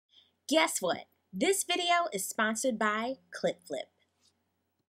Guess what? This video is sponsored by ClipFlip.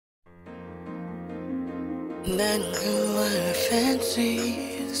 That girl are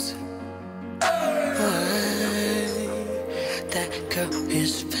fancies. Why? That girl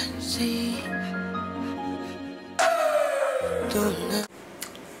is fancy. Do not.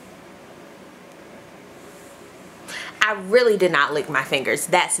 I really did not lick my fingers.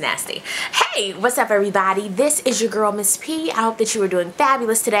 That's nasty. Hey, what's up everybody? This is your girl Miss P. I hope that you are doing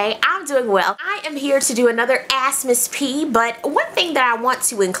fabulous today. I'm doing well. I am here to do another Ask Miss P, but one thing that I want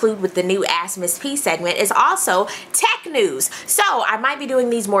to include with the new Ask Miss P segment is also tech news. So I might be doing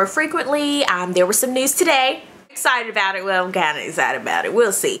these more frequently. There was some news today. Excited about it? Well, I'm kind of excited about it.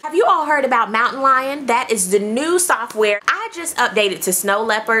 We'll see. Have you all heard about Mountain Lion? That is the new software. I just updated to Snow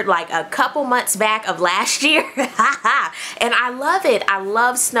Leopard like a couple months back of last year. And I love it. I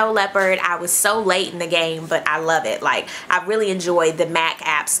love Snow Leopard. I was so late in the game, but I love it. Like, I really enjoyed the Mac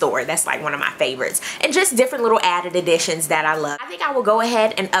App Store. That's like one of my favorites. And just different little added additions that I love. I think I will go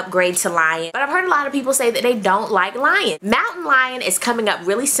ahead and upgrade to Lion. But I've heard a lot of people say that they don't like Lion. Mountain Lion is coming up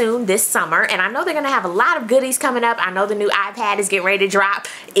really soon this summer. And I know they're going to have a lot of goodies coming up. I know the new iPad is getting ready to drop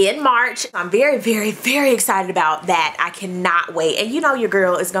in March. I'm very, very, very excited about that. I cannot wait. And you know your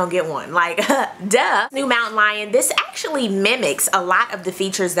girl is gonna get one. Like, duh. New Mountain Lion. This actually mimics a lot of the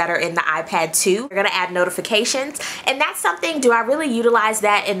features that are in the iPad 2. We're gonna add notifications. And that's something, do I really utilize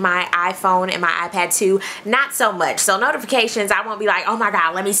that in my iPhone and my iPad 2? Not so much. So notifications, I won't be like, oh my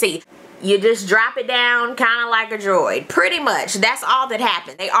God, let me see. You just drop it down kind of like a droid. Pretty much. That's all that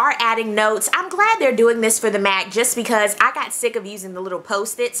happened. They are adding notes. I'm glad they're doing this for the Mac just because I got sick of using the little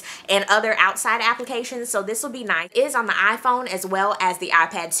Post-its and other outside applications, so this will be nice. It is on the iPhone as well as the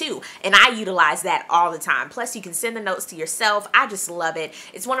iPad 2, and I utilize that all the time. Plus, you can send the notes to yourself. I just love it.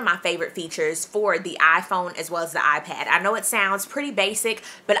 It's one of my favorite features for the iPhone as well as the iPad. I know it sounds pretty basic,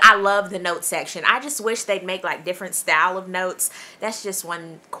 but I love the note section. I just wish they'd make like different style of notes. That's just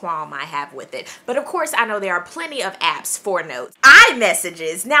one qualm I have with it. But of course, I know there are plenty of apps for notes.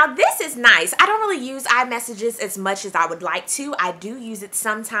 iMessages. Now this is nice. I don't really use iMessages as much as I would like to. I do use it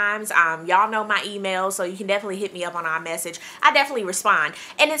sometimes. Y'all know my email, so you can definitely hit me up on iMessage. I definitely respond.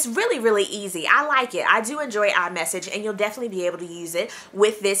 And it's really, really easy. I like it. I do enjoy iMessage, and you'll definitely be able to use it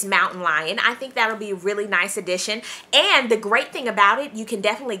with this Mountain Lion. I think that'll be a really nice addition. And the great thing about it, you can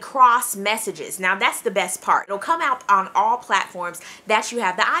definitely cross messages. Now that's the best part. It'll come out on all platforms that you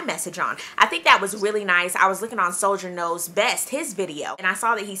have the iMessage on. I think that was really nice. I was looking on Soldier Knows Best, his video, and I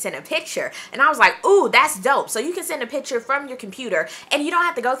saw that he sent a picture, and I was like, ooh, that's dope. So you can send a picture from your computer, and you don't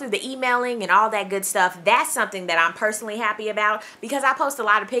have to go through the emailing and all that good stuff. That's something that I'm personally happy about because I post a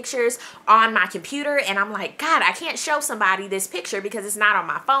lot of pictures on my computer, and I'm like, God, I can't show somebody this picture because it's not on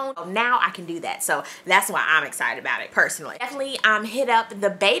my phone. So now I can do that. So that's why I'm excited about it personally. Definitely hit up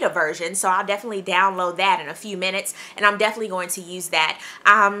the beta version, so I'll definitely download that in a few minutes, and I'm definitely going to use that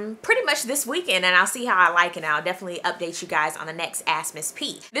pretty much this weekend, and I'll see how I like it, and I'll definitely update you guys on the next Ask Miss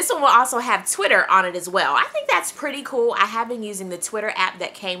P. This one will also have Twitter on it as well. I think that's pretty cool. I have been using the Twitter app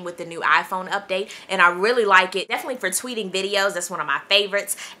that came with the new iPhone update, and I really like it. Definitely for tweeting videos. That's one of my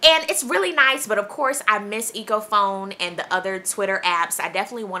favorites, and it's really nice, but of course I miss EcoPhone and the other Twitter apps. I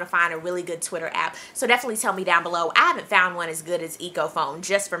definitely want to find a really good Twitter app, so definitely tell me down below. I haven't found one as good as EcoPhone,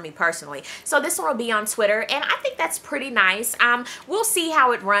 just for me personally. So this one will be on Twitter, and I think that's pretty nice. We'll see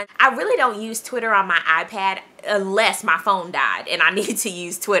how it runs. I really don't use Twitter on my iPad unless my phone died and I need to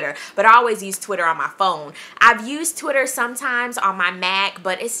use Twitter, but I always use Twitter on my phone. I've used Twitter sometimes on my Mac,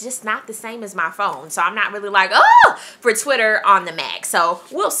 but it's just not the same as my phone, so I'm not really like, oh, for Twitter on the Mac, so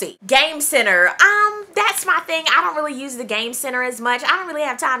we'll see. Game Center, that's my thing. I don't really use the Game Center as much. I don't really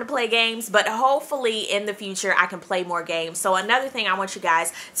have time to play games, but hopefully in the future I can play more games. So another thing I want you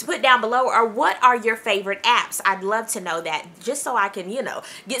guys to put down below are what are your favorite apps. I'd love to know that just so I can, you know,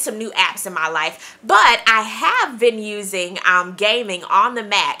 get some new apps in my life. But I have been using gaming on the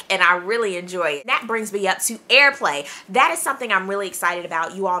Mac, and I really enjoy it. That brings me up to AirPlay. That is something I'm really excited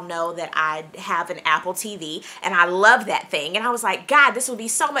about. You all know that I have an Apple TV, and I love that thing. And I was like, God, this would be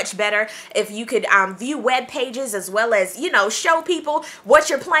so much better if you could view web pages as well as, you know, show people what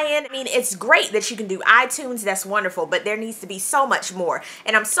you're playing. I mean, it's great that you can do iTunes. That's wonderful, but there needs to be so much more.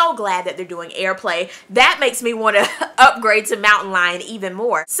 And I'm so glad that they're doing AirPlay. That makes me want to upgrade to Mountain Lion even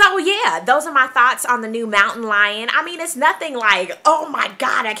more. So yeah, those are my thoughts on the new Mountain Lion. I mean, it's nothing like, oh my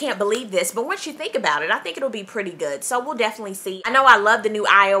god, I can't believe this, but once you think about it, I think it'll be pretty good. So we'll definitely see. I know I love the new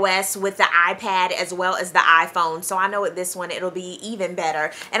iOS with the iPad as well as the iPhone, so I know with this one it'll be even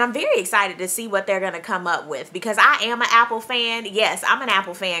better, and I'm very excited to see what they're gonna come up with, because I am an Apple fan. Yes, I'm an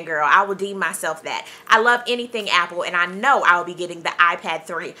Apple fan, girl. I will deem myself that. I love anything Apple, and I know I'll be getting the iPad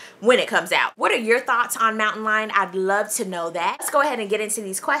 3 when it comes out. What are your thoughts on Mountain Lion? I'd love to know that. Let's go ahead and get into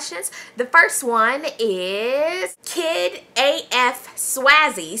these questions. The first one is Kid AF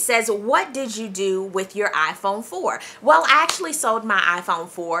Swazzy says, what did you do with your iPhone 4? Well, I actually sold my iPhone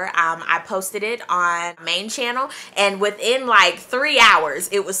 4. I posted it on my main channel, and within like 3 hours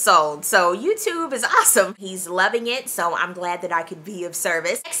it was sold. So YouTube is awesome. He's loving it, so I'm glad that I could be of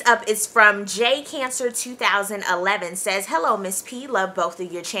service. Next up is from J Cancer 2011, says, hello Miss P, love both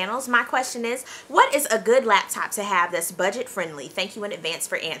of your channels. My question is, what is a good laptop to have that's budget friendly? Thank you in advance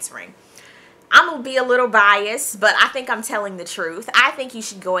for answering. I'm gonna be a little biased, but I think I'm telling the truth. I think you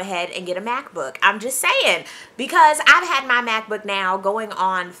should go ahead and get a MacBook. I'm just saying, because I've had my MacBook now going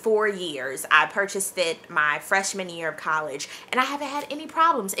on 4 years. I purchased it my freshman year of college, and I haven't had any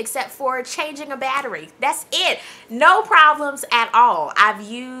problems except for changing a battery. That's it. No problems at all. I've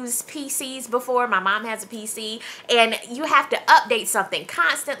used PCs before. My mom has a PC, and you have to update something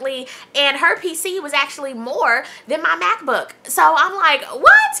constantly, and her PC was actually more than my MacBook. So I'm like,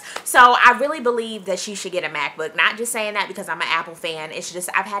 what? So I really believe that she should get a MacBook. Not just saying that because I'm an Apple fan. It's just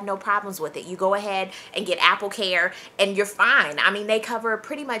I've had no problems with it. You go ahead and get Apple Care and you're fine. I mean, they cover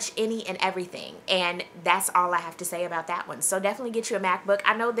pretty much any and everything, and that's all I have to say about that one. So definitely get you a MacBook.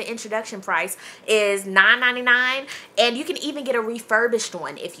 I know the introduction price is $9.99, and you can even get a refurbished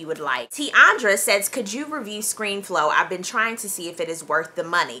one if you would like. Tiandra says, could you review ScreenFlow? I've been trying to see if it is worth the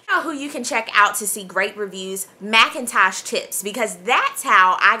money. You know who you can check out to see great reviews? Macintosh Tips, because that's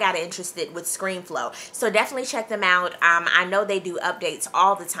how I got interested with ScreenFlow. So definitely check them out. I know they do updates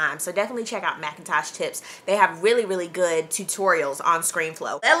all the time, so definitely check out Macintosh Tips. They have really, really good tutorials on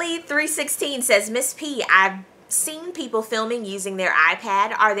ScreenFlow. Lily316 says, Miss P, I've seen people filming using their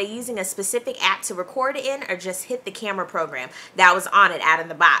iPad. Are they using a specific app to record in, or just hit the camera program that was on it out of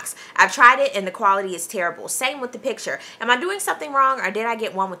the box? I've tried it and the quality is terrible. Same with the picture. Am I doing something wrong, or did I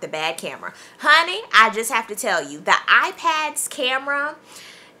get one with the bad camera? Honey, I just have to tell you, the iPad's camera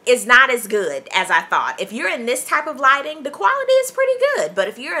is not as good as I thought. If you're in this type of lighting, the quality is pretty good, but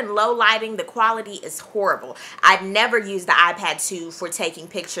if you're in low lighting, the quality is horrible. I've never used the iPad 2 for taking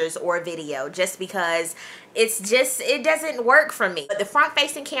pictures or video, just because it doesn't work for me. But the front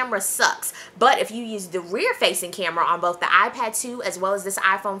facing camera sucks. But if you use the rear facing camera on both the iPad 2 as well as this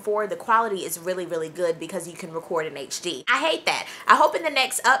iPhone 4, the quality is really, really good because you can record in HD. I hate that. I hope in the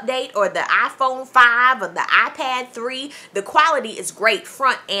next update, or the iPhone 5 or the iPad 3, the quality is great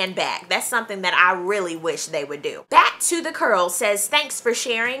front and back. That's something that I really wish they would do. Back to the Curl says, thanks for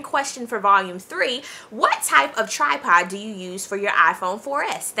sharing. Question for volume 3. What type of tripod do you use for your iPhone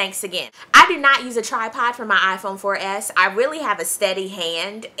 4S? Thanks again. I do not use a tripod for my iPhone 4S. I really have a steady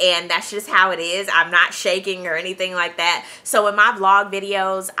hand, and that's just how it is. I'm not shaking or anything like that. So in my vlog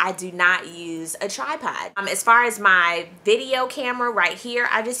videos, I do not use a tripod. As far as my video camera right here,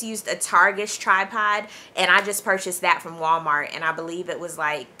 I just used a Target tripod, and I just purchased that from Walmart, and I believe it was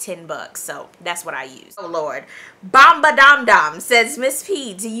like 10 bucks. So that's what I use. Oh Lord. Bamba Dom Dom says, Miss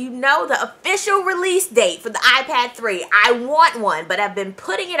P, do you know the official release date for the iPad 3? I want one, but I've been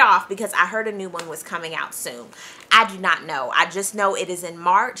putting it off because I heard a new one was coming out soon. I do not know. I just know it is in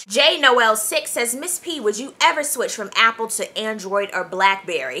March. J Noel 6 says, Miss P, would you ever switch from Apple to Android or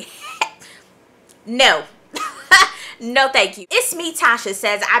BlackBerry? No. No thank you. It's me, Tasha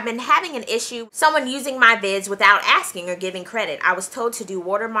says, I've been having an issue with someone using my vids without asking or giving credit. I was told to do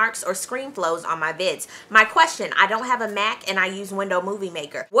watermarks or screen flows on my vids. My question, I don't have a Mac and I use Windows Movie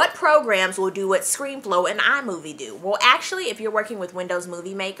Maker. What programs will do what ScreenFlow and iMovie do? Well, actually, if you're working with Windows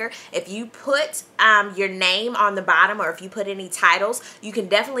Movie Maker, if you put your name on the bottom, or if you put any titles, you can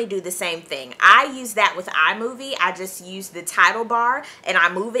definitely do the same thing. I use that with iMovie. I just use the title bar and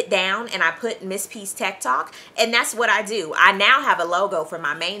I move it down and I put Miss P's Tech Talk, and that's what I do. I now have a logo for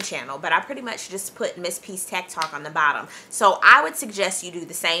my main channel, but I pretty much just put Miss P's Tech Talk on the bottom. So I would suggest you do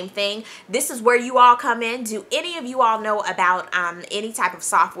the same thing. This is where you all come in. Do any of you all know about any type of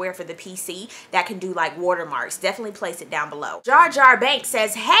software for the PC that can do like watermarks? Definitely place it down below. Jar Jar Bank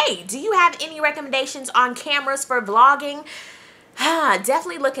says, hey, do you have any recommendations on cameras for vlogging?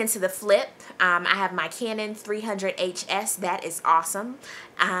 Definitely look into the flip. I have my Canon 300HS. That is awesome.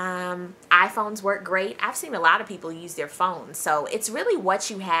 iPhones work great. I've seen a lot of people use their phones. So it's really what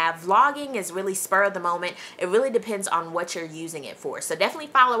you have. Vlogging is really spur of the moment. It really depends on what you're using it for. So definitely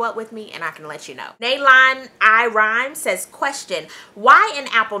follow up with me and I can let you know. Nayline I Rhyme says, question, why an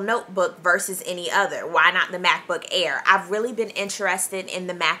Apple notebook versus any other? Why not the MacBook Air? I've really been interested in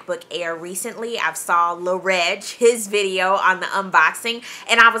the MacBook Air recently. I've saw Lil Reg, his video on the unboxing,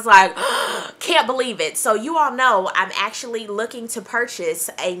 and I was like, can't believe it. So you all know I'm actually looking to purchase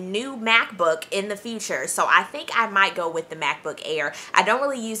a new MacBook in the future. So I think I might go with the MacBook Air. I don't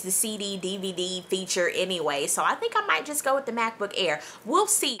really use the CD, DVD feature anyway, so I think I might just go with the MacBook Air. We'll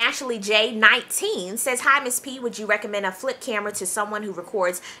see. Ashley J19 says, hi Miss P, would you recommend a flip camera to someone who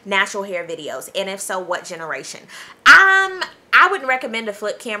records natural hair videos? And if so, what generation? I wouldn't recommend a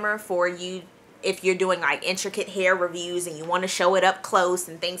flip camera for you if you're doing like intricate hair reviews and you want to show it up close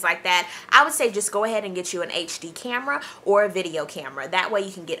and things like that. I would say just go ahead and get you an HD camera or a video camera. That way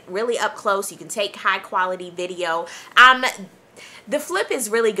you can get really up close. You can take high quality video. The flip is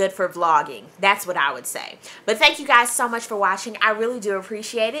really good for vlogging. That's what I would say. But thank you guys so much for watching. I really do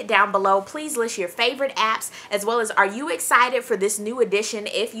appreciate it. Down below, please list your favorite apps, as well as, are you excited for this new edition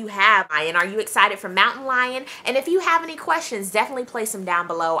if you have Lion? Are you excited for Mountain Lion? And if you have any questions, definitely place them down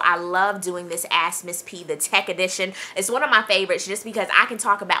below. I love doing this Ask Miss P, the tech edition. It's one of my favorites just because I can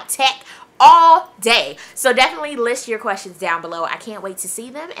talk about tech all day. So definitely list your questions down below. I can't wait to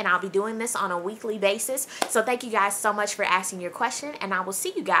see them, and I'll be doing this on a weekly basis. So thank you guys so much for asking your question, and I will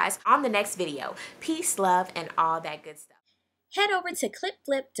see you guys on the next video. Peace, love, and all that good stuff. Head over to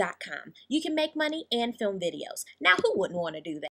clipflip.com. You can make money and film videos. Now, who wouldn't want to do that?